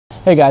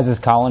Hey guys, it's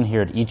Colin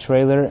here at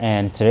eTrailer,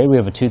 and today we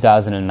have a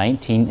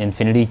 2019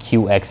 Infiniti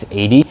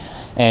QX80,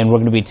 and we're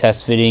going to be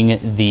test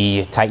fitting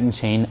the Titan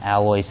Chain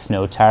alloy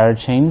snow tire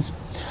chains.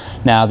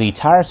 Now the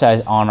tire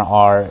size on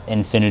our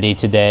Infiniti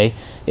today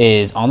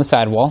is on the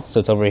sidewall, so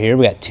it's over here.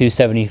 We got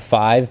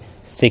 275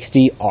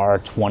 60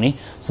 R20,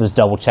 so just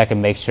double check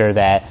and make sure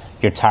that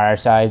your tire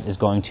size is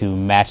going to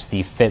match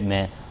the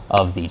fitment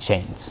of the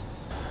chains.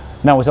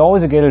 Now, it's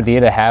always a good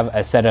idea to have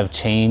a set of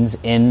chains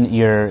in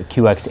your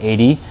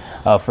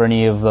QX80 for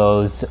any of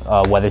those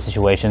weather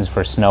situations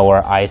for snow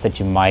or ice that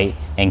you might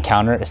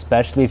encounter,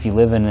 especially if you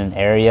live in an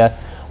area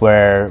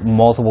where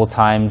multiple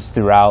times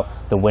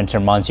throughout the winter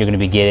months you're going to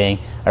be getting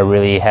a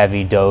really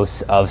heavy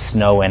dose of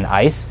snow and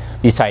ice.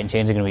 These Titan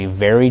chains are going to be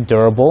very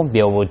durable, be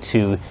able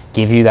to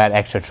give you that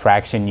extra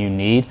traction you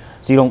need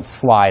so you don't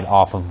slide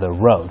off of the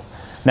road.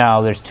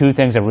 Now, there's two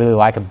things I really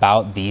like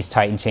about these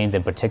Titan chains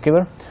in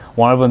particular.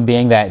 One of them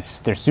being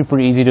that they're super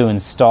easy to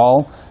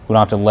install. We don't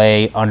have to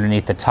lay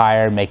underneath the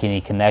tire, make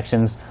any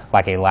connections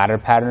like a ladder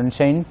pattern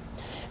chain.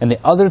 And the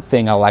other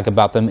thing I like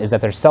about them is that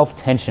they're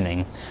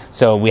self-tensioning.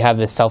 So we have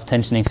this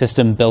self-tensioning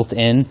system built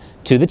in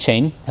to the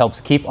chain,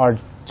 helps keep our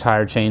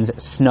tire chains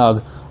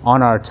snug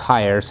on our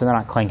tires so they're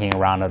not clanking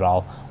around at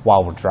all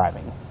while we're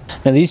driving.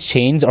 Now, these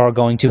chains are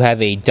going to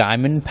have a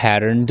diamond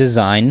pattern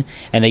design,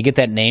 and they get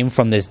that name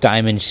from this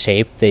diamond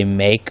shape they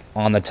make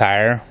on the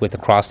tire with the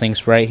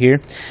crosslinks right here.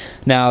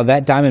 Now,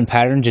 that diamond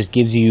pattern just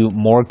gives you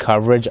more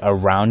coverage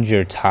around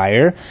your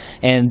tire,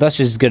 and thus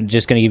just going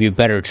to give you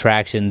better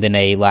traction than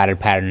a ladder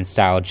pattern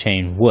style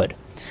chain would.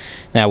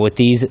 Now, with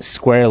these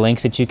square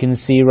links that you can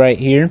see right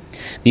here,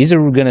 these are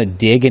going to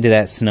dig into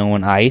that snow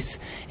and ice,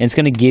 and it's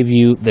going to give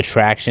you the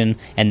traction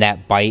and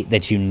that bite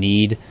that you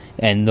need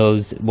in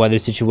those weather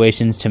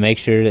situations to make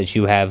sure that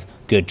you have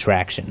good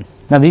traction.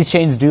 Now, these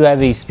chains do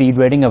have a speed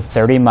rating of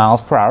 30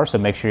 miles per hour, so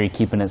make sure you're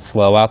keeping it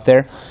slow out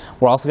there.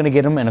 We're also going to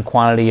get them in a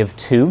quantity of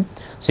 2,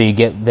 so you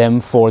get them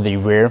for the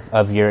rear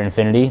of your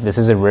Infiniti. This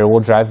is a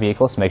rear-wheel drive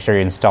vehicle, so make sure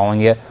you're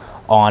installing it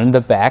on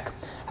the back.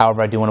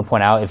 However, I do want to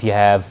point out, if you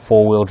have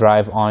four-wheel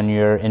drive on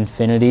your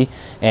Infiniti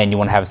and you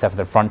want to have it set for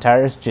the front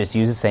tires, just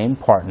use the same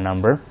part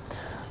number.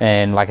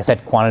 And like I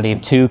said, quantity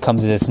of 2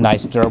 comes in this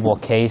nice durable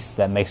case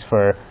that makes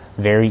for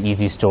very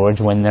easy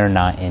storage when they're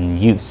not in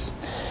use.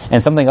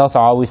 And something else I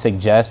always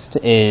suggest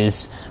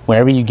is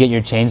whenever you get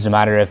your chains, no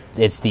matter if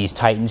it's these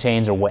Titan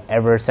chains or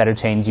whatever set of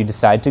chains you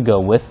decide to go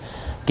with,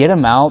 get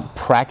them out,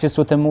 practice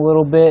with them a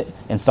little bit,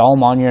 install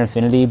them on your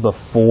Infiniti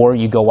before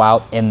you go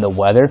out in the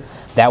weather.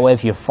 That way,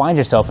 if you find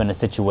yourself in a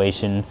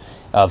situation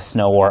of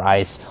snow or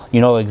ice, you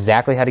know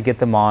exactly how to get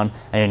them on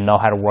and you know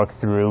how to work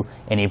through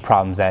any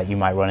problems that you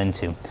might run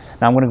into.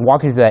 Now, I'm going to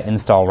walk you through that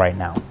install right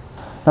now.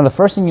 Now, the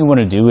first thing you want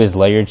to do is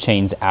lay your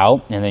chains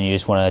out, and then you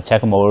just want to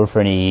check them over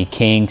for any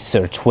kinks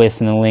or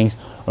twists in the links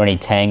or any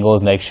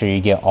tangles. Make sure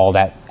you get all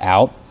that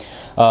out.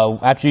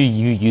 After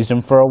you use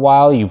them for a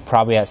while, you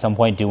probably at some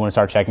point do want to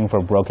start checking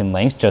for broken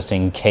links just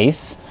in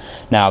case.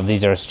 Now,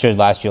 these should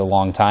last you a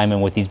long time,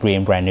 and with these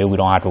being brand new, we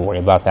don't have to worry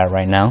about that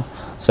right now.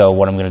 So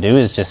what I'm going to do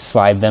is just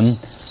slide them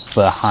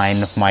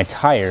behind my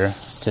tire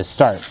to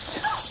start.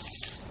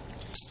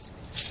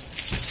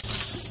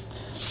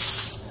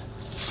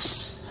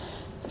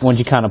 Once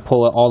you kind of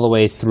pull it all the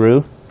way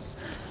through,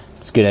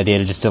 it's a good idea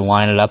to just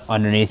line it up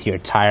underneath your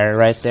tire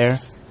right there.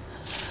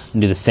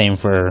 And do the same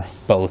for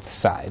both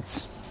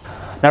sides.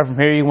 Now, from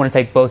here, you want to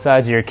take both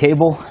sides of your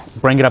cable,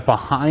 bring it up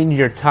behind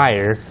your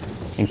tire,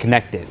 and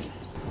connect it.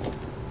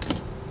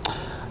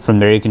 From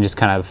there, you can just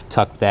kind of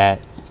tuck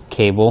that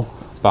cable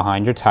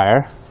behind your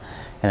tire,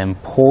 and then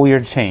pull your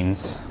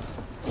chains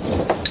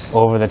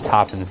over the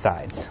top and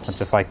sides,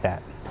 just like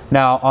that.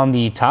 Now, on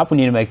the top, we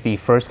need to make the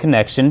first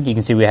connection. You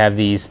can see we have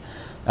these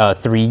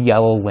 3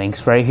 yellow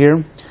links right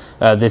here.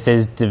 This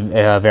is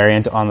a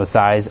variant on the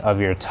size of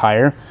your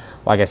tire.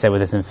 Like I said,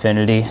 with this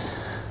Infiniti,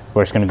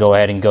 we're just going to go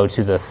ahead and go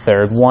to the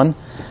 3rd one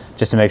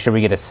just to make sure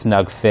we get a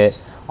snug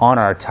fit on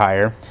our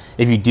tire.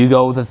 If you do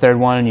go with the 3rd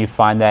one and you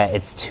find that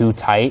it's too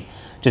tight,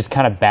 just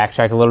kind of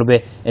backtrack a little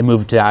bit and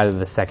move to either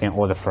the 2nd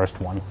or the 1st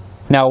one.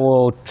 Now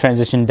we'll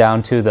transition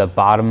down to the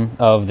bottom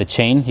of the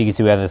chain. You can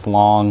see we have this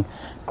long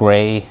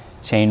gray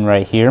chain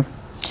right here.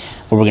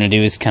 What we're going to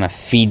do is kind of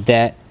feed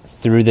that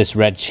through this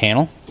red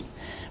channel.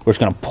 We're just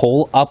going to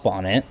pull up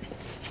on it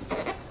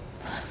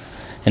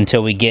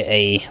until we get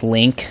a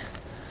link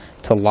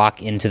to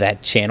lock into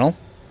that channel,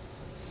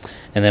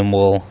 and then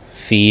we'll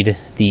feed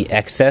the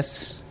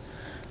excess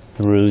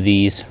through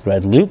these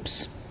red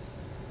loops.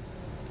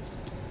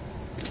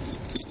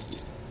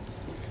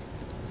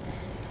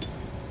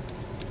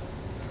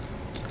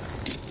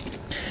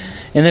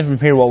 And then from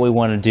here, what we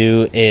want to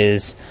do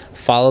is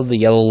follow the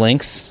yellow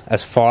links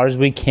as far as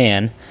we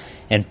can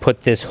and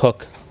put this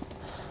hook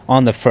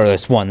on the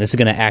furthest one. This is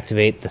going to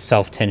activate the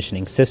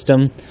self-tensioning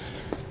system.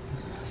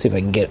 Let's see if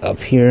I can get up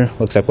here.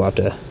 Looks like we'll have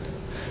to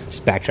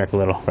just backtrack a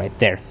little right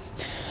there.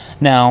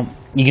 Now,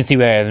 you can see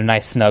we have a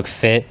nice snug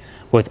fit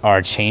with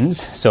our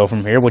chains. So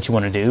from here, what you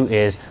want to do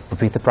is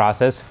repeat the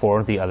process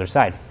for the other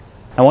side.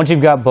 Now, once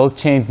you've got both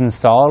chains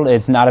installed,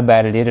 it's not a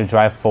bad idea to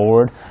drive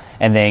forward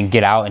and then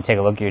get out and take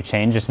a look at your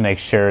chain. Just make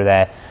sure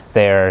that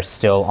they're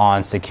still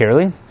on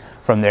securely.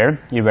 From there,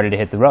 you're ready to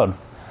hit the road.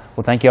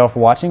 Well, thank you all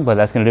for watching, but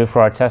that's going to do it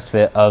for our test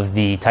fit of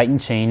the Titan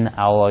Chain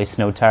alloy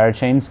snow tire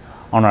chains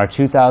on our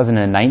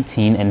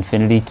 2019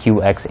 Infiniti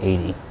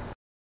QX80.